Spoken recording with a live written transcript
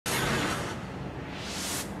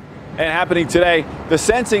And happening today, the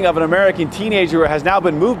sentencing of an American teenager has now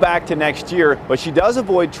been moved back to next year, but she does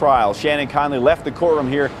avoid trial. Shannon Conley left the courtroom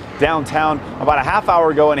here downtown about a half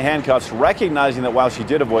hour ago in handcuffs, recognizing that while she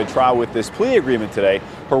did avoid trial with this plea agreement today,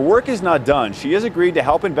 her work is not done. She has agreed to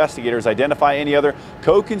help investigators identify any other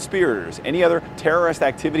co-conspirators, any other terrorist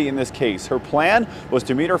activity in this case. Her plan was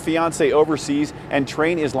to meet her fiancé overseas and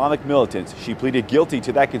train Islamic militants. She pleaded guilty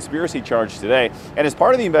to that conspiracy charge today, and as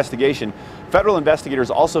part of the investigation, federal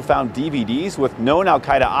investigators also found DVDs with known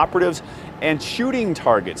al-Qaeda operatives and shooting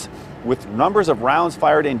targets with numbers of rounds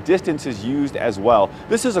fired and distances used as well.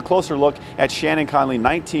 This is a closer look at Shannon Conley,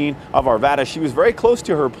 19, of Arvada. She was very close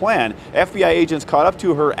to her plan. FBI agents caught up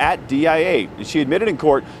to her at DIA. She admitted in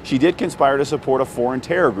court she did conspire to support a foreign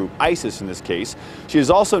terror group, ISIS in this case. She is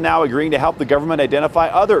also now agreeing to help the government identify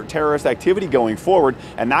other terrorist activity going forward,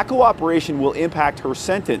 and that cooperation will impact her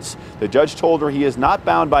sentence. The judge told her he is not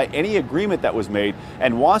bound by any agreement that was made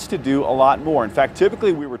and wants to do a lot more. In fact,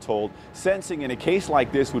 typically we were told sentencing in a case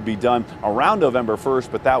like this would be done around November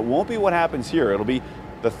 1st, but that won't be what happens here. It'll be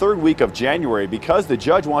the third week of January because the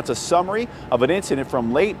judge wants a summary of an incident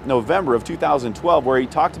from late November of 2012 where he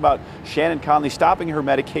talked about Shannon Conley stopping her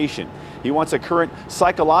medication. He wants a current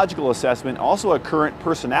psychological assessment, also a current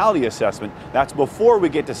personality assessment. That's before we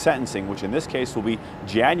get to sentencing, which in this case will be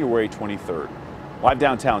January 23rd. Live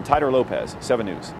downtown, Tyler Lopez, 7 News.